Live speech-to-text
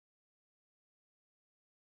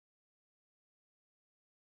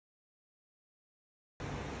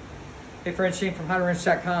Hey friends, Shane from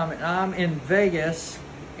HowToWrench.com, and I'm in Vegas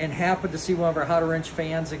and happened to see one of our How to Wrench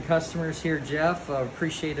fans and customers here, Jeff.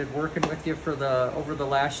 Appreciated working with you for over the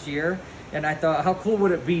last year, and I thought, how cool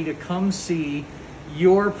would it be to come see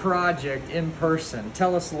your project in person?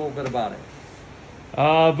 Tell us a little bit about it.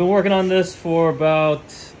 I've been working on this for about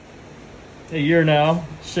a year now.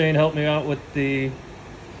 Shane helped me out with the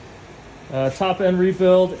top end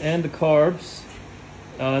rebuild and the carbs.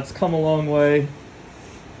 It's come a long way.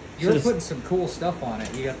 You're putting some cool stuff on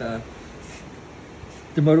it. You got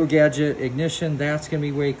the Moto Gadget ignition. That's gonna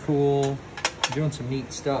be way cool. You're doing some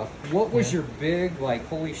neat stuff. What was your big, like,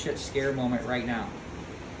 holy shit scare moment right now?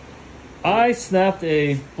 I snapped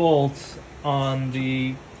a bolt on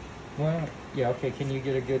the... Well, yeah, okay. Can you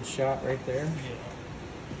get a good shot right there?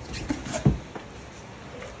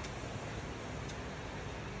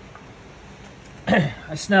 Yeah.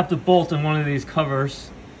 I snapped a bolt in one of these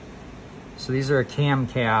covers. So these are a cam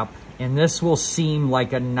cap, and this will seem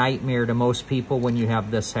like a nightmare to most people when you have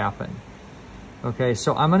this happen. Okay,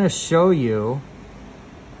 so I'm gonna show you,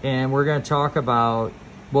 and we're gonna talk about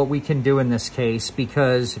what we can do in this case,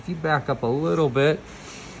 because if you back up a little bit,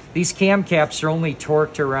 these cam caps are only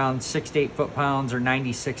torqued around 6 to 8 foot-pounds or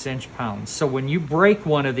 96 inch-pounds. So when you break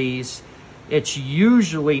one of these, it's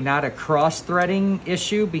usually not a cross-threading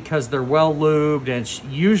issue because they're well lubed, and it's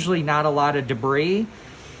usually not a lot of debris.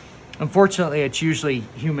 Unfortunately, it's usually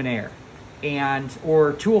human error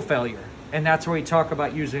or tool failure. And that's where we talk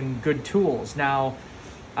about using good tools. Now,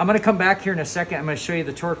 I'm gonna come back here in a second. I'm gonna show you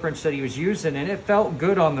the torque wrench that he was using, and it felt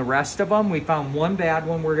good on the rest of them. We found one bad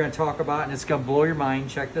one we're gonna talk about, and it's gonna blow your mind.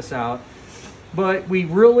 Check this out. But we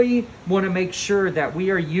really wanna make sure that we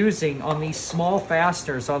are using on these small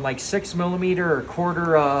fasteners, on like 6mm or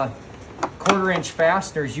quarter inch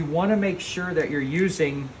fasteners, you wanna make sure that you're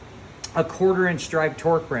using a 1/4 inch drive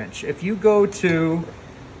torque wrench. If you go to,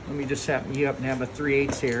 let me just happen you happen to have a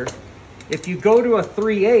 3/8 here. If you go to a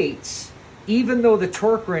 3/8, even though the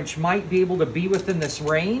torque wrench might be able to be within this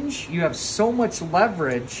range, you have so much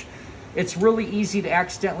leverage, it's really easy to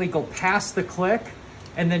accidentally go past the click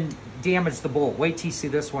and then damage the bolt. Wait till you see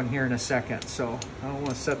this one here in a second. So I don't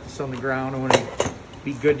want to set this on the ground. I want to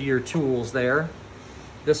be good to your tools there.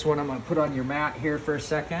 This one I'm going to put on your mat here for a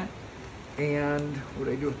second. And what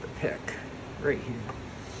do I do with the pick? Right here.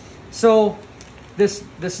 So this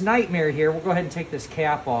nightmare here, we'll go ahead and take this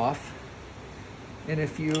cap off. And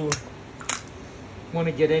if you want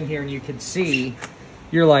to get in here and you can see,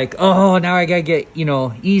 you're like, oh, now I gotta get,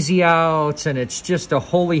 easy outs, and it's just a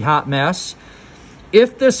holy hot mess.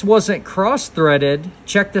 If this wasn't cross-threaded,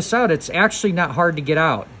 check this out. It's actually not hard to get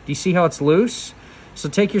out. Do you see how it's loose? So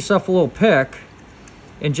take yourself a little pick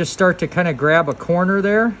and just start to kind of grab a corner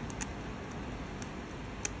there.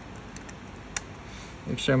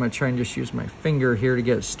 Actually, I'm going to try and just use my finger here to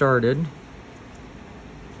get it started.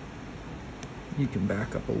 You can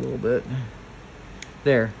back up a little bit.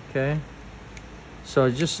 There, okay? So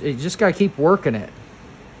you just got to keep working it.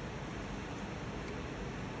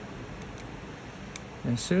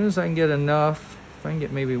 And as soon as I can get enough, if I can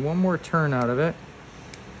get maybe one more turn out of it,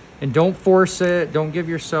 and don't force it, don't give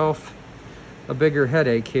yourself a bigger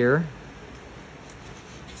headache here.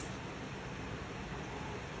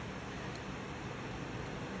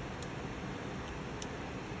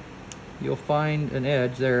 You'll find an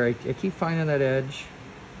edge there. I keep finding that edge.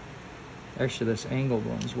 Actually, this angled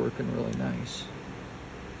one's working really nice.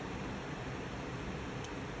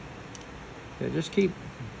 Okay, just keep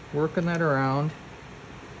working that around.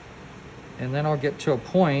 And then I'll get to a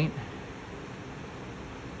point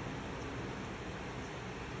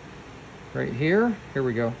right here. Here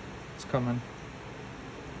we go. It's coming.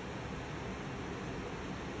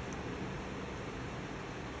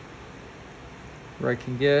 Where I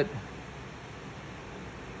can get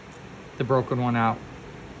the broken one out.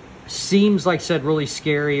 Seems, like I said, really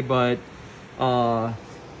scary, but actually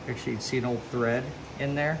you can see an old thread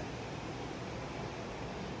in there.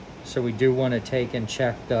 So we do want to take and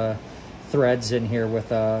check the threads in here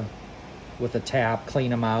with a tap,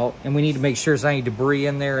 clean them out, and we need to make sure there's any debris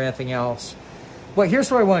in there or anything else. But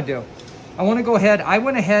here's what I want to do. I want to go ahead. I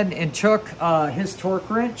went ahead and took his torque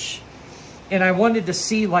wrench, and I wanted to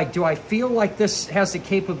see, like, do I feel like this has the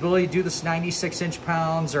capability to do this 96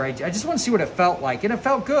 inch-pounds, or I just want to see what it felt like, and it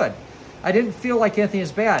felt good. I didn't feel like anything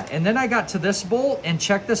is bad. And then I got to this bolt, and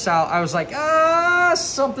check this out. I was like,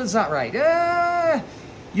 something's not right.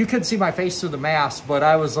 You couldn't see my face through the mask, but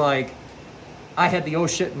I was like, I had the oh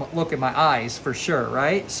shit look in my eyes for sure,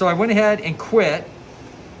 right? So I went ahead and quit,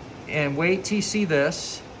 and wait till you see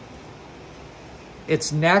this.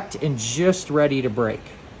 It's necked and just ready to break.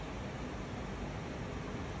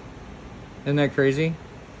 Isn't that crazy?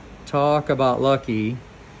 Talk about lucky.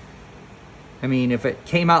 I mean, if it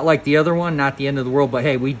came out like the other one, not the end of the world, but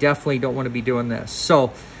hey, we definitely don't want to be doing this.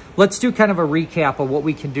 So let's do kind of a recap of what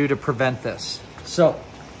we can do to prevent this. So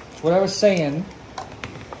what I was saying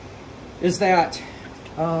is that,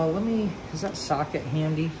 is that socket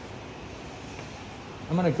handy?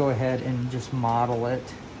 I'm gonna go ahead and just model it.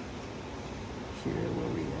 Here,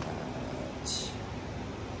 where we at?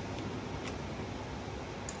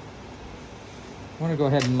 I wanna go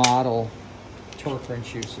ahead and model torque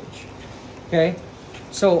wrench usage. Okay,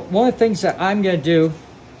 so one of the things that I'm gonna do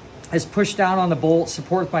is push down on the bolt,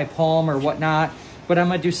 support my palm or whatnot, but I'm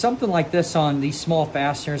gonna do something like this on these small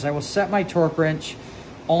fasteners. I will set my torque wrench.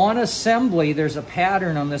 On assembly, there's a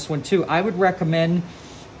pattern on this one too. I would recommend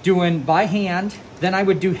doing by hand, then I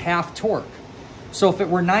would do half torque. So if it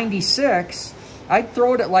were 96, I'd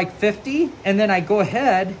throw it at like 50, and then I go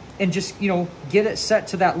ahead and just, you know, get it set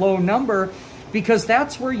to that low number, because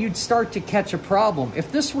that's where you'd start to catch a problem.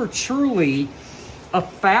 If this were truly a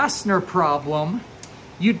fastener problem,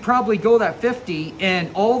 you'd probably go that 50 and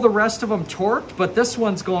all the rest of them torqued, but this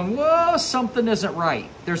one's going, whoa, something isn't right.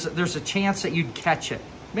 There's a chance that you'd catch it.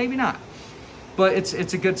 Maybe not, but it's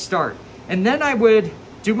a good start. And then I would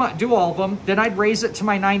do all of them. Then I'd raise it to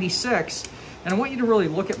my 96. And I want you to really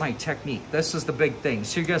look at my technique. This is the big thing.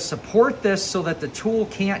 So you're gonna support this so that the tool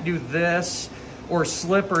can't do this or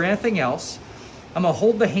slip or anything else. I'm gonna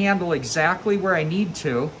hold the handle exactly where I need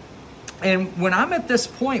to. And when I'm at this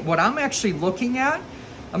point, what I'm actually looking at,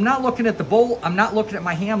 I'm not looking at the bolt, I'm not looking at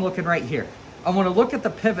my hand, I'm looking right here. I wanna look at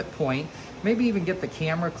the pivot point, maybe even get the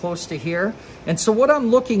camera close to here. And so what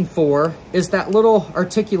I'm looking for is that little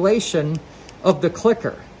articulation of the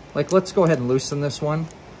clicker. Like, let's go ahead and loosen this one.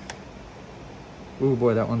 Ooh,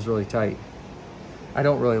 boy, that one's really tight. I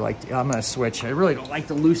don't really like, I'm gonna switch. I really don't like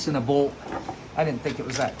to loosen a bolt. I didn't think it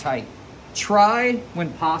was that tight. Try,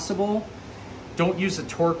 when possible, don't use a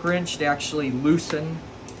torque wrench to actually loosen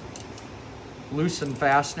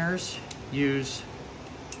fasteners. Use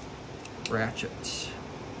ratchets.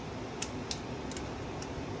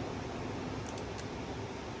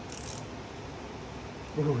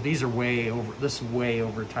 Ooh, these are way over, this is way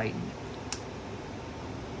over tightened.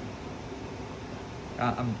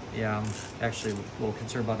 I'm actually a little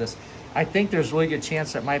concerned about this. I think there's a really good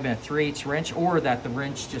chance that might have been a 3/8 wrench, or that the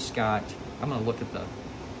wrench just got, I'm gonna look at the...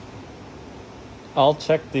 I'll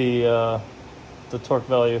check the torque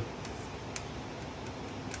value.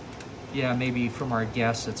 Yeah, maybe from our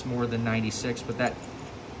guess, it's more than 96, but that...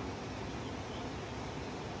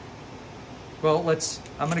 Well,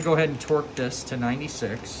 I'm gonna go ahead and torque this to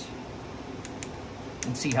 96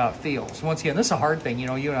 and see how it feels. Once again, this is a hard thing. You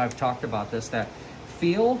know, you and I have talked about this, that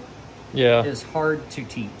feel is hard to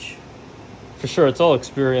teach. For sure, it's all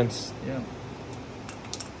experience. Yeah.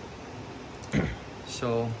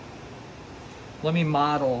 So let me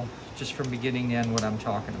model just from beginning to end what I'm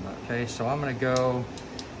talking about, okay? So I'm gonna go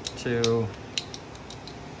to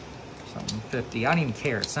something 50. I don't even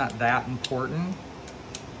care, it's not that important.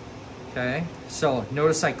 Okay, so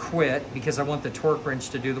notice I quit because I want the torque wrench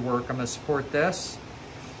to do the work. I'm gonna support this,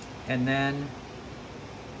 and then,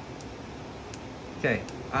 okay,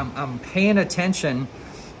 I'm paying attention.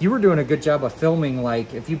 You were doing a good job of filming,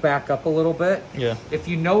 like, if you back up a little bit. Yeah. If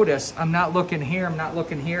you notice, I'm not looking here, I'm not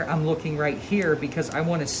looking here, I'm looking right here because I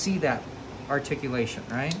wanna see that articulation,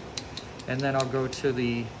 right? And then I'll go to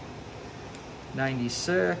the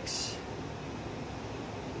 96.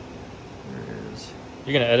 There it is.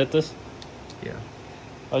 You're gonna edit this? Yeah.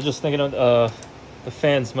 I was just thinking of the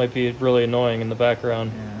fans might be really annoying in the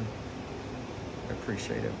background. Yeah. I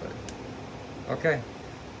appreciate it, but okay.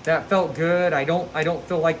 That felt good. I don't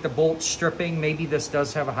feel like the bolt stripping. Maybe this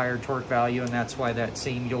does have a higher torque value, and that's why that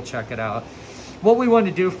seam. You'll check it out. What we want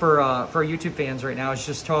to do for our YouTube fans right now is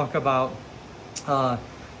just talk about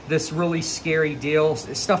this really scary deal.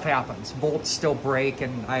 Stuff happens. Bolts still break,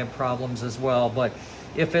 and I have problems as well. But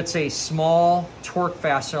if it's a small torque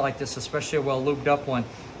fastener like this, especially a well lubed up one,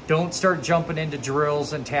 don't start jumping into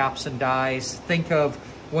drills and taps and dies. Think of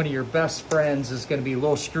one of your best friends is going to be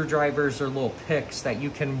little screwdrivers or little picks that you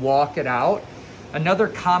can walk it out. Another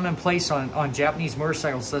common place on Japanese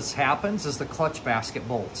motorcycles this happens is the clutch basket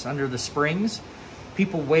bolts under the springs.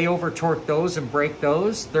 People way over torque those and break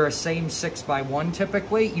those. They're a same 6x1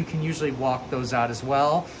 typically. You can usually walk those out as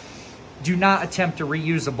well. Do not attempt to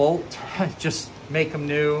reuse a bolt. Just make them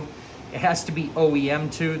new. It has to be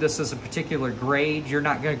OEM too. This is a particular grade. You're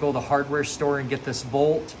not going to go to the hardware store and get this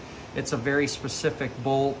bolt. It's a very specific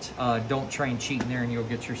bolt. Don't try and cheat in there and you'll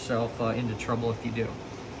get yourself into trouble if you do.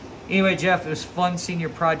 Anyway, Jeff, it was fun seeing your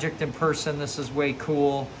project in person. This is way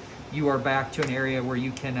cool. You are back to an area where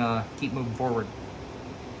you can keep moving forward.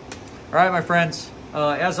 All right, my friends.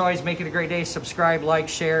 As always, make it a great day. Subscribe, like,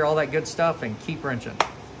 share, all that good stuff, and keep wrenching.